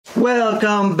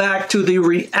Welcome back to the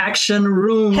reaction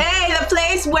room. Hey, the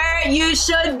place where you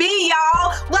should be,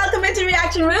 y'all. Welcome into the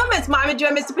reaction room. It's Mommy Joy,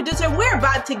 Mr. Producer. We're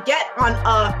about to get on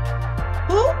a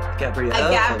who? Gabriel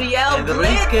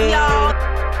Blitz, y'all.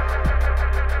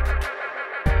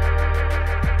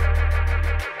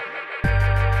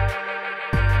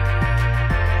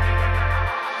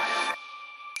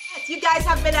 You guys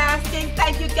have been asking.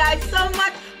 Thank you guys so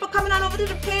much for coming on over to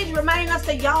the page, reminding us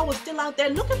that y'all were still out there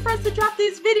looking for us to drop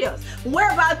these videos. We're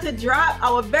about to drop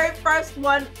our very first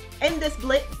one in this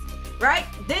blitz, right?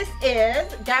 This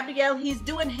is Gabriel. He's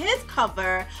doing his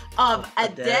cover of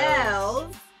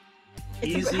Adele's.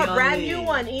 It's her brand new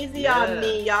one, Easy on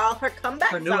Me, y'all. Her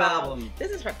comeback Her new album. This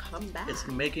is her comeback. It's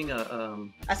making a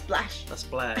splash. A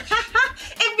splash.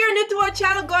 If you're new to our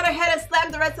channel, go ahead and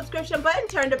slam the red subscription button.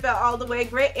 Turn the bell all the way.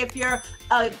 Great. If you're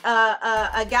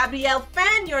a Gabriel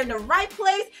fan, you're in the right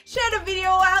place. Share the video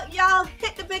out, y'all.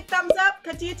 Hit the big thumbs up.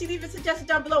 Continue to leave a suggestion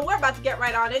down below. We're about to get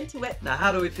right on into it. Now,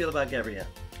 how do we feel about Gabriel?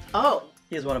 Oh.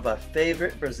 He's one of our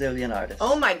favorite Brazilian artists.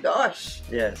 Oh my gosh.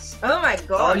 Yes. Oh my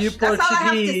gosh. All you Portuguese, that's all I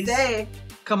have to say.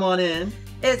 Come on in.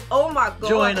 It's oh my gosh.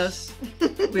 Join us.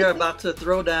 We are about to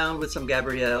throw down with some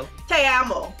Gabriel. Te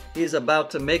amo. He's about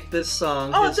to make this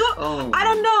song his own. I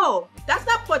don't know. That's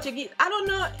not Portuguese. I don't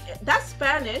know. That's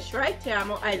Spanish, right? Te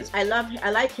amo. I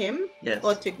like him. Yes.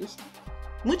 Or te gusta.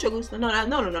 Mucho gusto. No.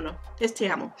 It's te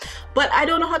amo. But I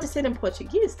don't know how to say it in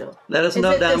Portuguese though. Let us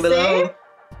know down below. Same?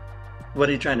 What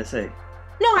are you trying to say?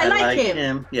 No, I like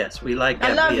him. Yes, we like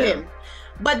Gabriel. I love him.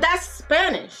 But that's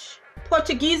Spanish.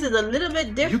 Portuguese is a little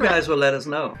bit different. You guys will let us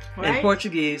know. Right? In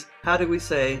Portuguese, how do we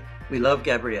say we love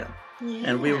Gabriel? Yeah.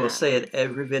 And we will say it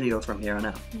every video from here on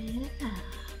out. Yeah.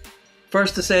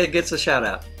 First to say it gets a shout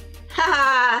out.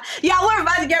 Y'all, we're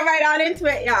about to get right on into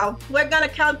it, y'all. We're gonna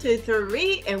count to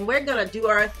 3 and we're gonna do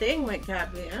our thing with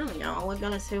Gabriel, y'all. We're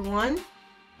gonna say 1, 2.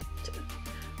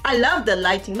 I love the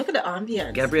lighting. Look at the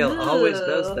ambience. Gabriel always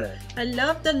does that. I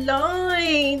love the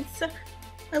lights.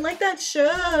 I like that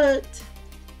shirt.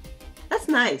 That's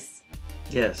nice.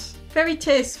 Yes. Very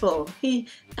tasteful.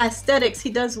 Aesthetics.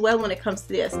 He does well when it comes to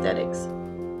the aesthetics.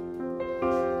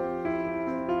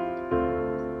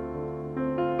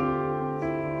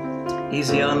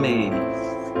 Easy on me.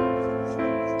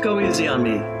 Go easy on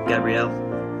me, Gabriel.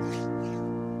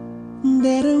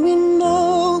 Better we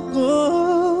know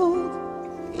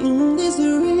in this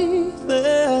river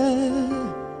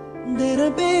that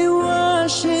I've been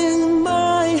washing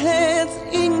my hands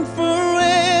in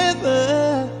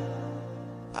forever.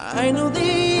 I know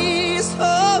this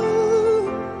hope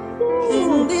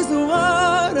in these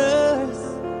waters,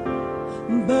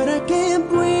 but I can't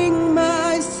bring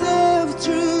myself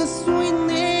to swim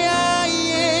there. I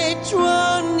ain't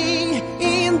drowning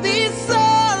in this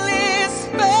solace,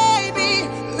 baby.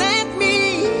 Let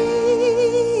me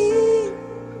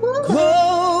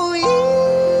go easy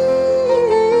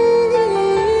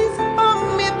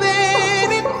on me,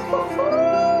 baby.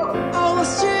 I was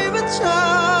just a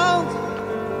child,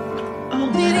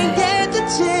 didn't get the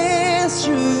chance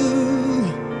to.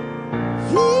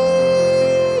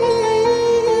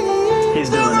 He's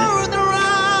doing it.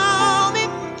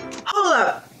 Hold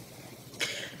up.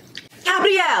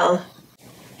 Gabriel,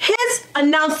 his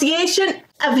enunciation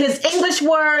of his English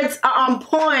words are on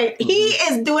point. He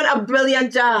is doing a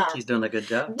brilliant job. He's doing a good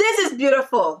job. This is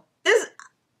beautiful.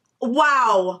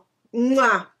 Wow.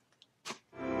 Mwah.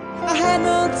 I had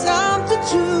no time to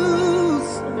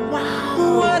choose.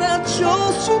 Wow. What I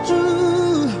chose to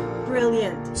do.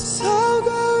 Brilliant. So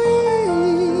go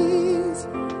easy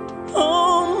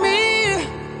on me.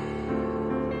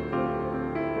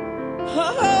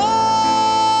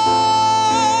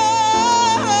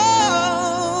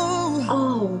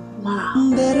 Oh, wow.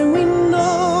 Better we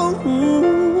know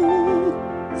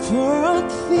for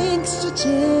things to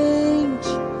change.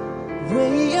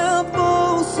 We are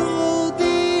both so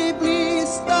deeply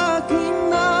stuck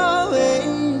in our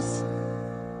ways.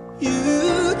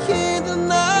 You can't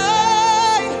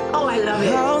deny. Oh, I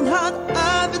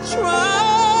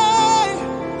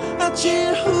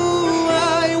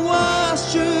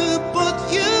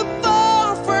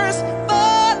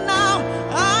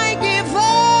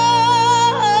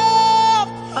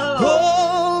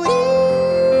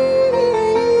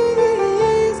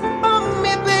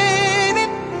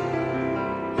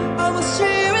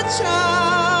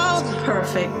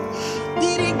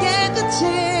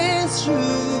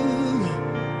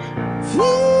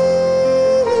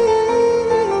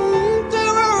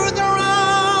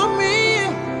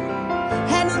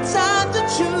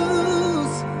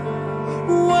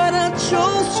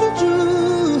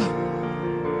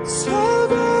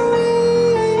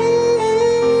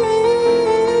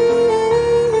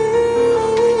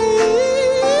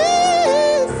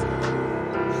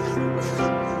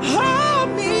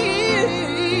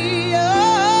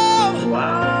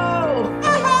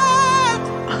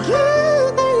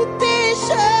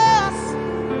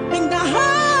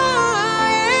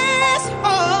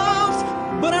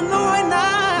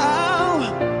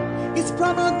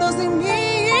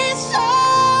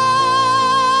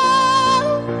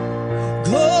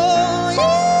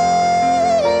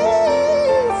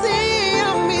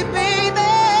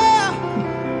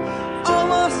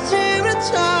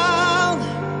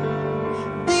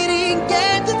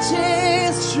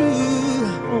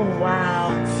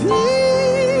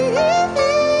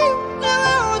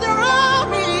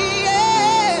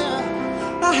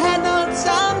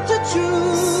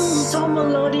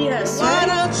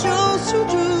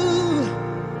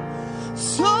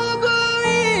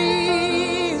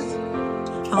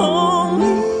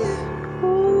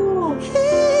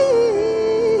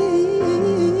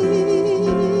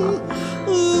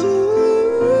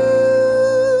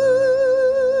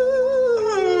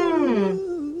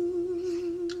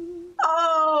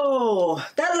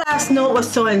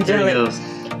was so There he angelic. goes.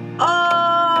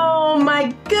 Oh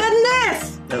my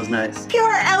goodness! That was nice.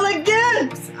 Pure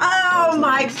elegance! Oh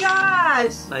my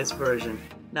gosh! Nice version.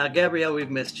 Now, Gabrielle, we've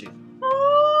missed you.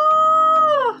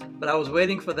 Oh, But I was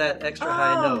waiting for that extra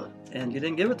high note, and you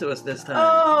didn't give it to us this time.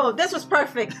 oh, this was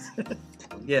perfect.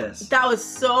 Yes. That was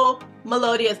so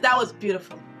melodious. That was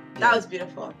beautiful. That was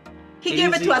beautiful. He gave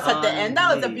it to Easy us at the on end.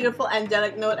 That was a me. beautiful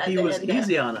angelic note at He the was end. there.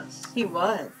 easy on us. He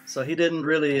was. So he didn't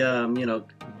really,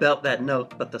 belt that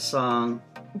note, but the song.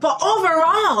 But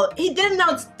overall, he did an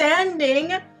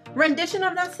outstanding rendition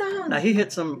of that song. Now he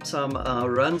hit some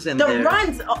runs in The there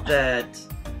runs, that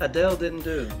Adele didn't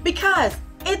do. because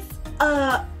it's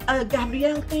a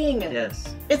Gabriel thing.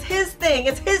 Yes. It's his thing.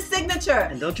 It's his signature.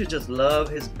 And don't you just love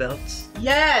his belts?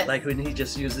 Yes. Like when he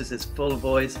just uses his full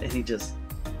voice and he just,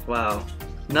 wow.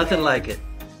 Nothing like it.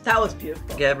 That was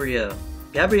beautiful.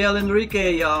 Gabriel Henrique,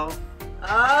 y'all.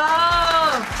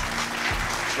 Oh.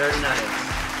 Very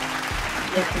nice.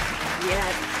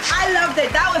 Yes. I loved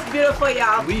it. That was beautiful,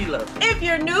 y'all. We love it. If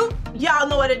you're new, y'all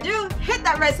know what to do. Hit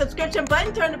that red subscription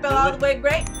button, turn the bell all the way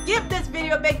great. Give this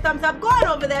video a big thumbs up. Go on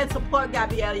over there and support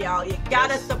Gabriel, y'all. You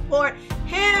gotta support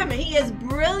him. He is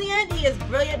brilliant. He is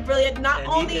brilliant, brilliant. Not And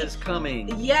only he is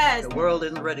coming. yes, The world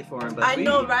isn't ready for him, but I we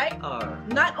know, right? are.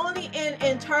 not only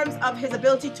in terms of his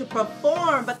ability to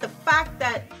perform, but the fact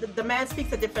that the man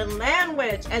speaks a different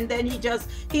language, and then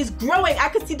he's growing. I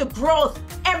could see the growth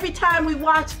every time we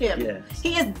watch him. Yes.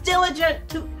 He is diligent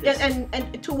to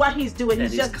and to what he's doing. And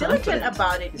He's just confident. diligent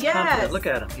about it. He's Yes. confident. Look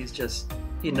at him.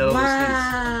 He knows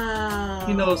wow.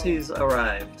 he knows he's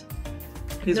arrived.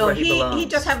 He's no, where he belongs. he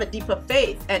just have a deeper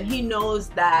faith, and he knows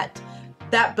that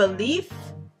belief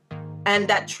and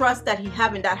that trust that he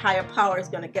have in that higher power is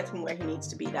going to get him where he needs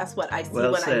to be. That's what I see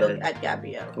Well when I said. look at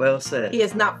Gabriel. Well said. He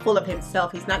is not full of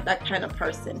himself. He's not that kind of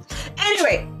person.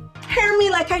 Anyway, hear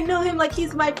me like I know him, like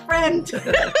he's my friend.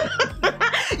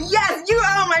 Yes, you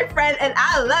are my friend, and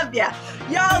I love ya.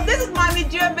 Y'all, this is Mommy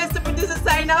Drew, Mr. Producer,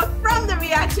 signing out from the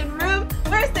reaction room.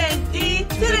 We're saying D to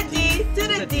the D to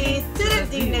the D to the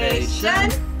D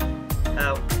Nation.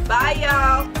 Out. Bye,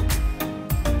 y'all.